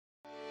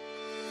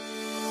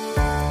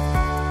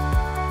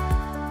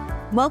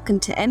Welcome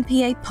to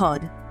MPA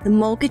Pod, the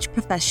Mortgage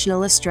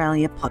Professional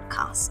Australia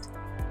podcast.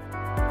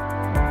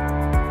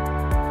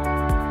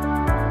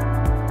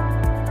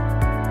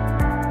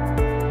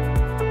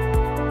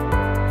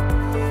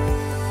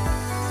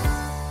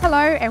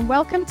 Hello and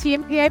welcome to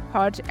MPA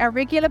Pod, our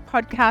regular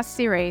podcast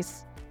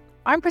series.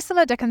 I'm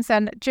Priscilla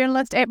Dickinson,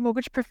 journalist at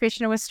Mortgage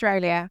Professional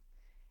Australia.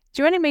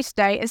 Joining me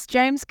today is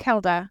James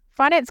Kelder,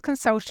 finance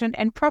consultant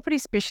and property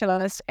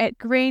specialist at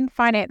Green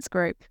Finance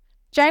Group.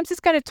 James is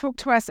going to talk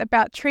to us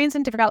about trends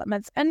and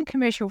developments in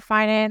commercial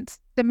finance,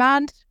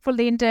 demand for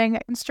lending,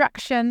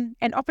 construction,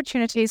 and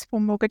opportunities for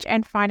mortgage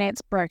and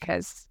finance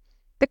brokers.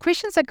 The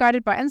questions are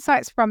guided by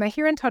insights from the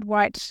Heron Todd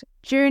White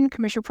June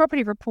Commercial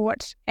Property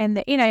Report and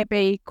the NAB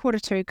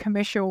Q2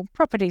 Commercial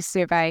Property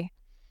Survey.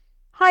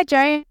 Hi,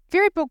 James.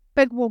 Very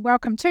big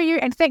welcome to you,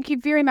 and thank you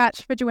very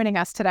much for joining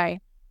us today.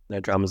 No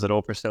dramas at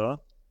all, Priscilla.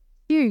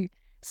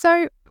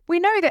 So we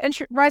know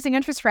that rising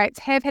interest rates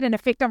have had an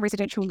effect on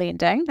residential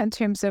lending in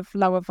terms of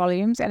lower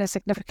volumes and a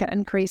significant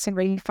increase in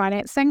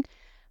refinancing.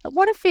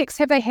 What effects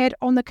have they had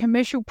on the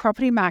commercial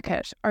property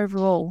market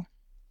overall?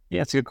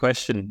 Yeah, it's a good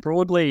question.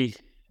 Broadly,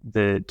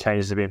 the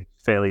changes have been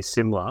fairly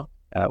similar.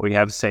 We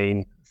have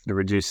seen the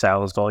reduced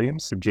sales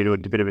volumes due to a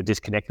bit of a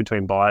disconnect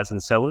between buyers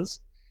and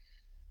sellers.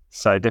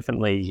 So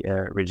definitely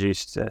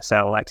reduced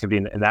sale activity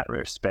in that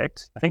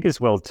respect. I think as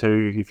well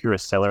too, if you're a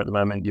seller at the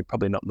moment, you're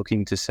probably not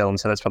looking to sell, and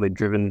so that's probably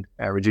driven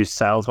reduced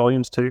sales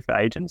volumes too for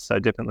agents. So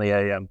definitely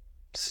a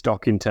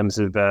stock in terms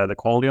of the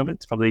quality of it.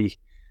 It's probably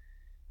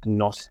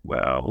not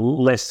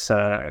less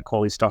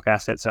quality stock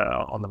assets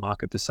on the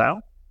market for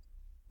sale.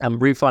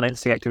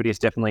 Refinancing activity is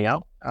definitely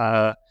up.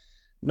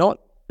 Not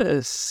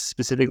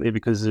specifically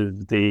because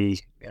of the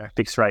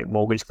fixed rate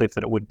mortgage cliff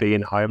that it would be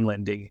in home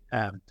lending,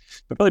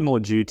 but probably more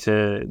due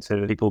to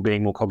people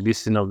being more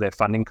cognizant of their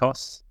funding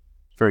costs.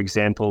 For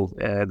example,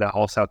 the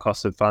wholesale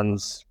cost of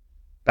funds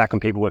back when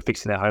people were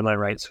fixing their home loan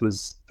rates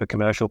was for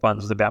commercial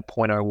funds was about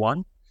 0.01.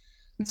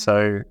 Mm-hmm.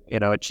 So,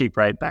 a cheap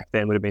rate back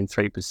then would have been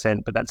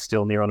 3%, but that's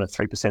still near on a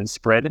 3%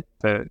 spread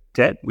for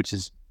debt, which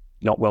is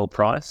not well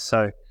priced.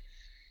 So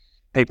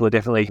people are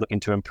definitely looking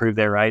to improve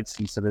their rates,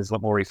 and so there's a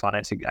lot more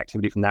refinancing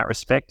activity from that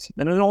respect.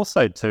 And then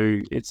also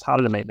too, it's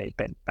harder to meet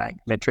bank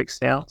metrics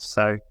now.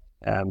 So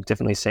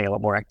definitely seeing a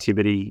lot more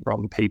activity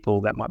from people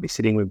that might be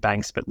sitting with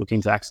banks but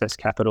looking to access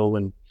capital,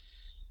 and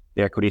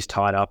their equity is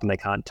tied up and they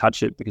can't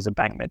touch it because of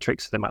bank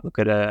metrics. So they might look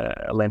at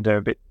a lender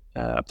a bit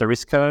up the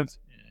risk curve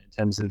in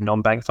terms of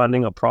non-bank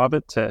funding or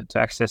private to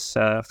access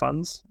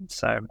funds.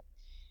 So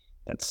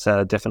that's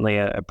definitely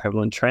a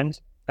prevalent trend.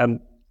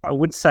 I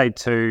would say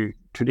too,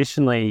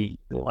 traditionally,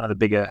 one of the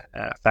bigger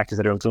factors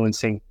that are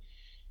influencing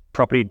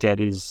property debt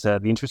is the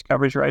interest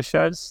coverage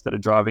ratios that are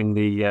driving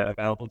the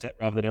available debt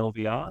rather than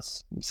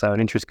LVRs. So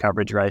an interest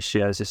coverage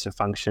ratio is just a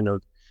function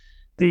of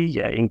the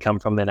income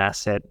from an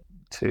asset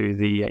to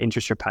the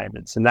interest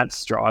repayments, and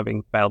that's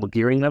driving available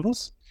gearing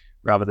levels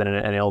rather than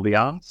an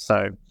LVR.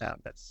 So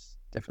that's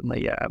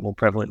definitely a more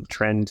prevalent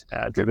trend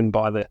driven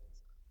by the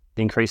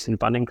increase in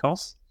funding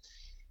costs.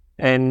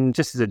 And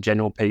just as a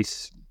general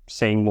piece,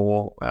 seeing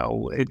more,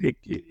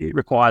 it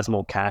requires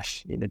more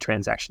cash in a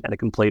transaction and a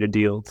completed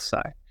deal.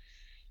 So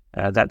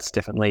that's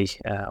definitely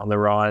on the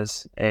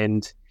rise.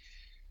 And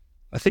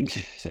I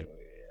think at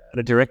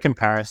a direct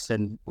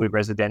comparison with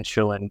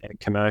residential and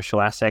commercial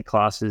asset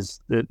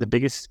classes, the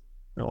biggest,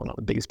 or not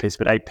the biggest piece,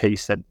 but a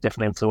piece that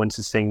definitely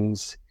influences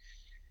things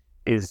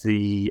is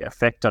the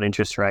effect on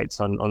interest rates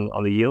on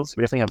the yields.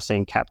 We definitely have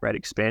seen cap rate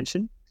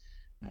expansion,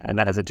 and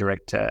that has a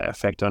direct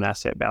effect on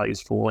asset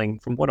values falling.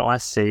 From what I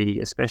see,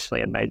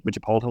 especially in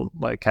metropolitan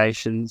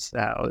locations,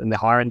 in the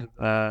higher end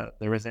of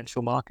the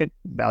residential market,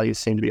 values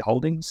seem to be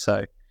holding.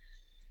 So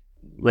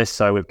less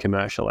so with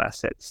commercial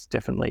assets,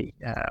 definitely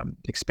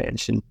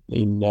expansion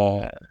in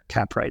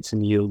cap rates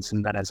and yields,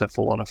 and that has a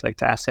fall-on effect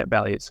to asset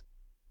values.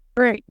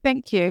 Great,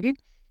 thank you.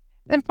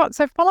 And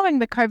so following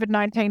the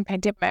COVID-19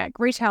 pandemic,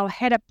 retail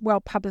had a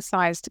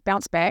well-publicised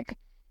bounce back.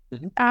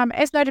 Mm-hmm.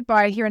 As noted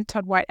by Heron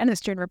Todd White in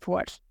its June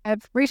report,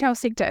 the retail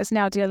sector is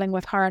now dealing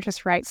with higher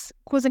interest rates,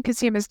 causing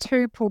consumers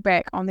to pull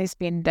back on their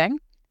spending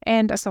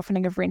and a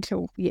softening of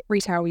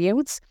retail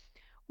yields.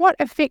 What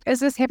effect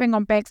is this having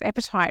on banks'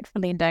 appetite for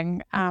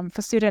lending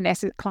for certain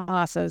asset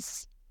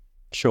classes?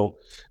 Sure.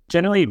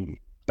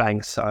 Generally,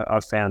 banks,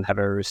 I've found, have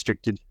a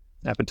restricted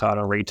appetite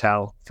on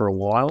retail for a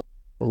while.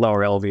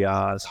 Lower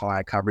LVRs,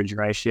 higher coverage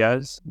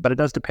ratios, but it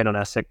does depend on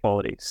asset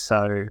quality.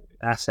 So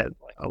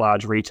a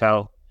large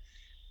retail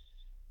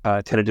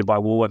tenanted by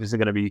Woolworths isn't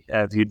going to be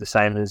viewed the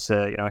same as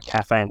a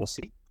cafe in the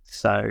city.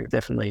 So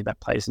definitely that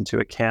plays into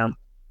account.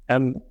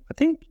 I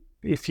think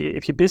if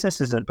your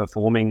business isn't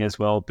performing as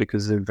well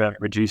because of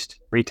reduced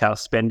retail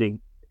spending,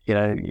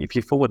 if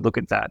you forward look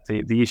at that,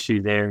 the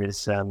issue there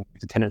is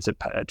the tenants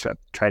are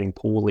trading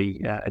poorly.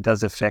 It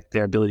does affect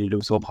their ability to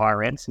absorb higher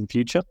rents in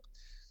future.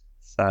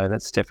 So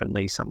that's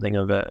definitely something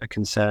of a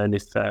concern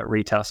if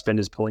retail spend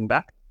is pulling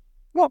back.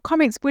 What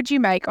comments would you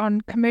make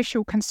on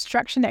commercial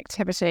construction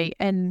activity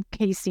in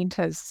key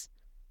centres?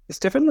 It's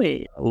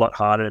definitely a lot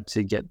harder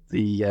to get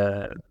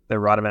the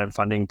right amount of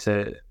funding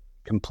to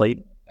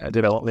complete a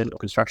development or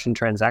construction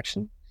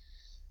transaction.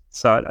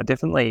 So I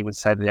definitely would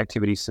say that the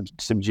activity is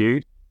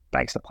subdued.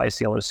 Banks are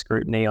placing a lot of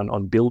scrutiny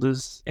on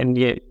builders, and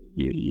yet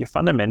your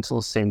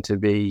fundamentals seem to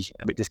be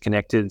a bit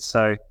disconnected.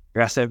 So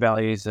your asset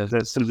values,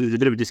 there's sort of a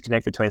bit of a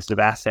disconnect between sort of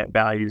asset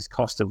values,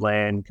 cost of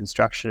land,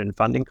 construction, and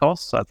funding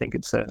costs. So I think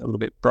it's a little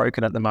bit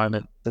broken at the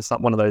moment. It's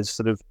not one of those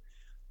sort of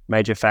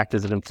major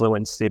factors that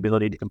influence the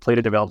ability to complete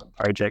a development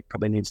project.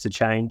 Probably needs to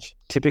change.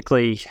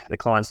 Typically, the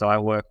clients that I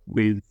work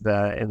with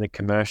in the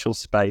commercial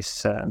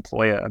space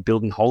employ a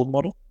build and hold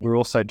model. We're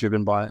also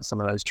driven by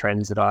some of those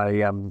trends that I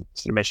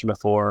sort of mentioned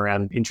before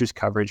around interest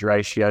coverage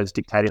ratios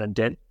dictating the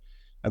debt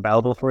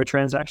available for a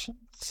transaction.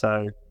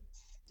 So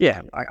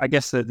yeah, I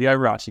guess the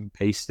overarching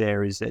piece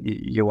there is that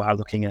you are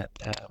looking at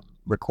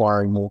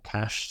requiring more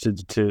cash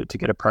to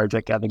get a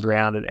project out of the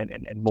ground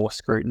and more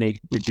scrutiny,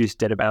 reduced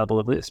debt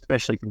availability,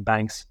 especially from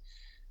banks.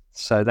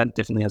 So that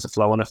definitely has a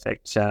flow-on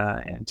effect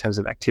in terms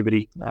of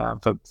activity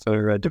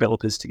for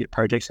developers to get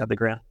projects out of the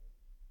ground.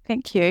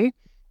 Thank you.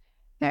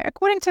 Now,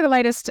 according to the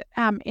latest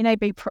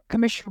NAB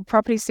Commercial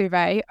Property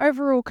Survey,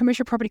 overall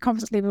commercial property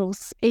confidence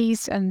levels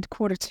eased in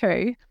quarter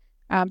two,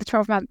 the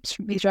 12-month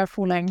measure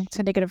falling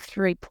to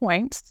 -3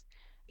 points.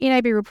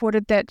 NAB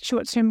reported that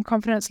short-term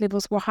confidence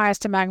levels were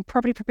highest among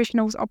property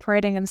professionals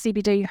operating in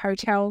CBD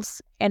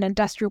hotels and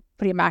industrial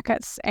property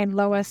markets, and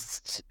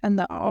lowest in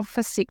the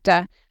office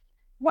sector.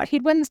 What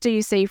headwinds do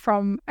you see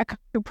from a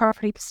commercial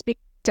property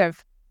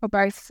perspective for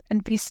both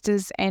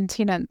investors and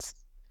tenants?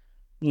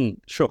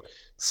 Sure.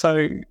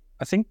 So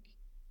I think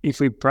if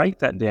we break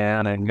that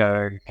down and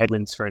go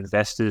headwinds for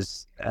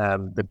investors,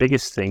 the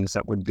biggest things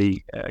that would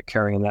be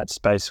occurring in that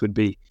space would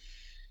be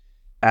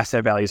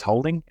asset values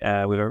holding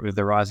with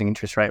the rising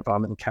interest rate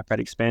environment and cap rate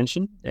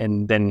expansion,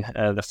 and then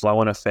the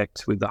flow-on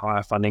effect with the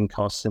higher funding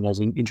costs and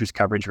those interest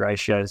coverage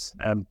ratios.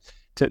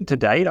 To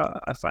date,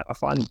 I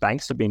find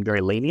banks have been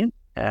very lenient.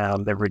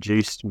 They've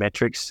reduced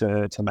metrics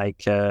to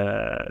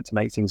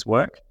make things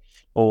work.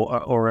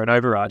 Or an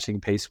overarching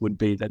piece would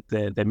be that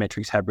their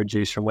metrics have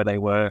reduced from where they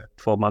were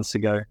 12 months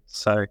ago.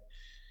 So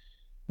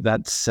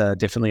that's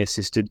definitely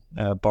assisted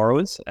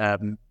borrowers.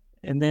 And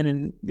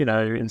then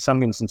in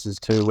some instances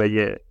too,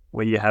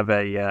 where you have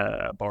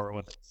a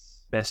borrower that's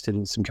invested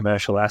in some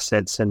commercial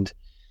assets and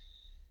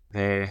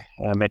their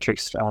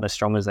metrics aren't as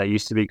strong as they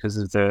used to be because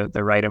of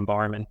the rate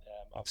environment.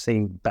 I've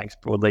seen banks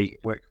broadly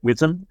work with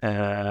them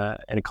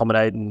and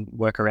accommodate and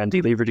work around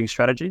deleveraging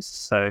strategies.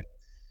 So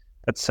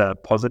that's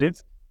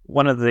positive.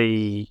 One of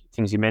the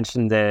things you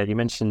mentioned there, you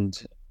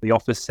mentioned the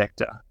office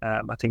sector.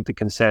 I think the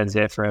concerns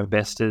there for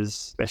investors,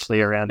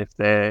 especially around if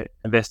they're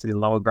invested in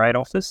lower grade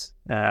office,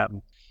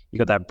 you've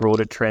got that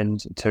broader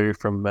trend too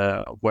from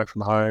work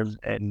from home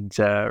and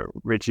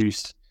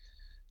reduced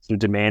sort of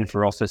demand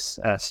for office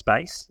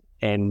space.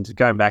 And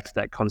going back to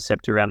that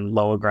concept around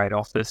lower grade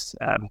office,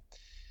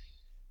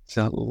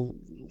 so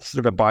sort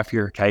of a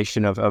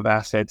bifurcation of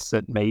assets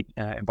that meet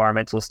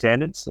environmental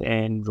standards,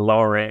 and the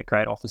lower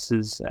grade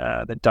offices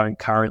that don't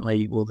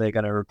currently, well, they're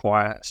going to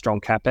require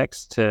strong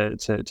capex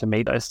to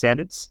meet those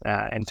standards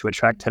and to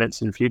attract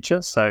tenants in the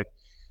future. So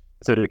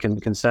sort of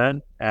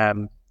concern.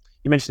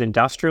 You mentioned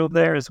industrial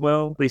there as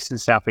well, at least in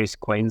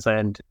southeast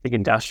Queensland. I think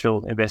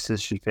industrial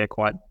investors should fare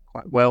quite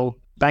well.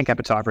 Bank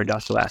appetite for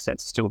industrial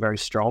assets is still very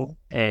strong,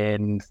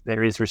 and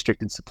there is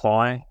restricted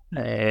supply,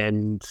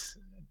 and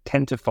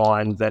tend to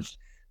find that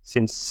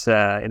since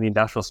in the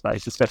industrial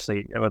space,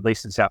 especially at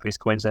least in southeast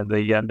Queensland,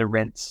 the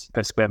rents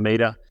per square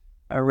metre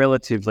are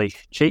relatively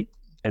cheap,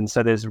 and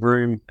so there's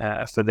room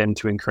for them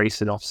to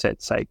increase and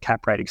offset, say,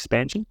 cap rate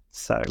expansion.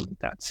 So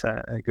that's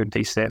a good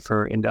piece there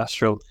for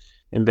industrial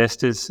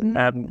investors.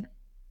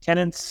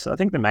 Tenants, I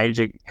think the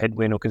major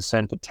headwind or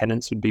concern for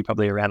tenants would be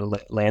probably around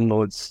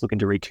landlords looking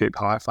to recoup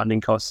higher funding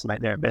costs to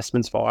make their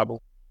investments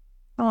viable.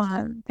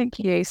 Oh, thank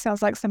you.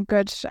 Sounds like some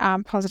good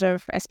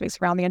positive aspects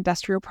around the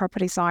industrial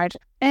property side.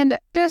 And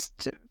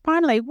just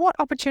finally, what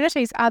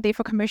opportunities are there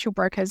for commercial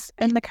brokers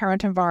in the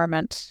current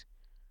environment?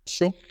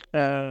 Sure.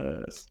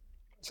 As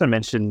I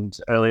mentioned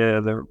earlier,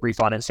 the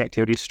refinancing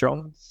activity is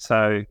strong.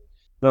 So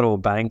not all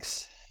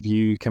banks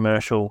view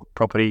commercial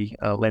property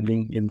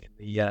lending in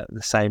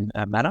the same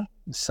manner.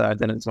 So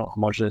then it's not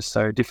homogenous.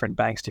 So different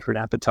banks, different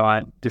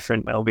appetite,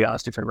 different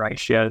LVRs, different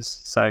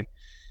ratios. So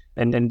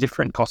and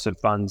different costs of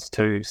funds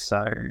too.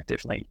 So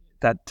definitely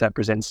that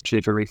presents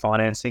to for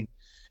refinancing.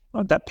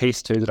 That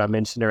piece too that I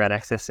mentioned around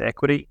access to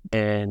equity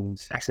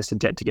and access to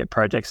debt to get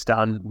projects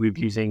done with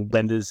using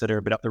lenders that are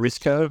a bit up the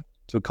risk curve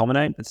to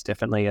accommodate. It's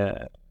definitely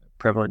a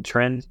prevalent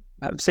trend.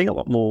 I'm seeing a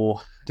lot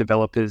more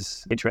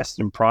developers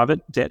interested in private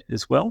debt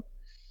as well.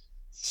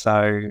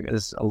 So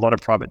there's a lot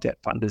of private debt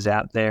funders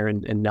out there,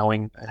 and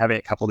having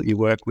a couple that you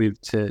work with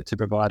to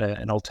provide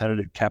an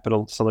alternative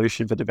capital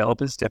solution for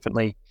developers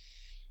definitely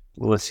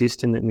will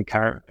assist in the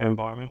current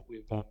environment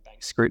with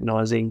banks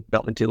scrutinising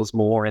development deals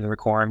more and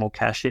requiring more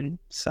cash in.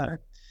 So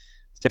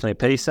it's definitely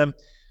a piece.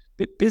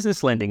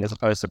 business lending as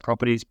opposed to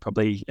properties,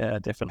 probably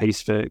definitely a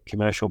piece for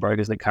commercial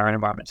brokers in the current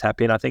environment to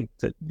tap in. I think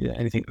that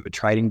anything of a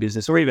trading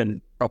business or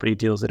even property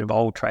deals that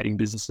involve trading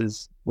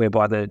businesses,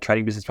 whereby the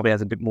trading business probably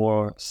has a bit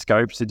more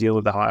scope to deal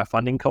with the higher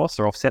funding costs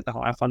or offset the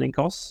higher funding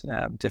costs.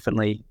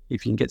 Definitely,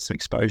 if you can get some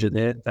exposure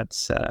there,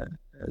 that's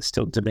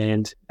still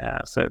demand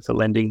for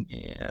lending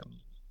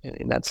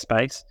in that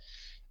space.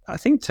 I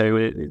think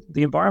too,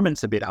 the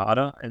environment's a bit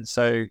harder, and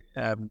so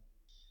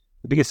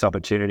the biggest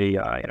opportunity,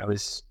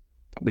 is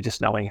probably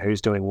just knowing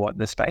who's doing what in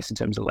the space in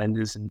terms of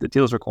lenders, and the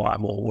deals require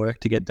more work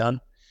to get done,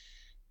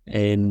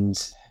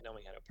 and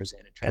knowing how to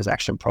present a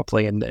transaction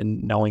properly, and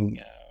knowing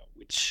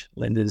which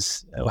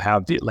lenders or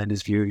how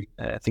lenders view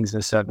things in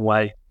a certain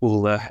way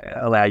will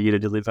allow you to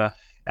deliver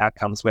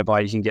outcomes whereby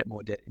you can get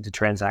more debt into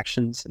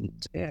transactions,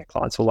 and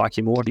clients will like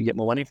you more if you get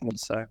more money from them.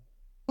 So,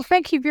 well,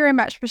 thank you very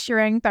much for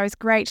sharing those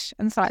great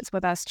insights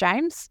with us,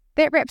 James.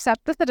 That wraps up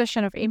this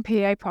edition of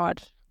MPA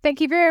Pod. Thank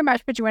you very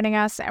much for joining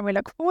us, and we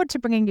look forward to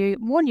bringing you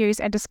more news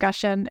and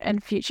discussion in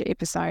future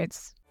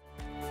episodes.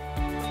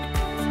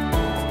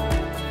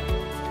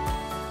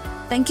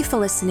 Thank you for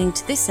listening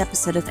to this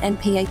episode of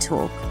MPA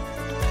Talk.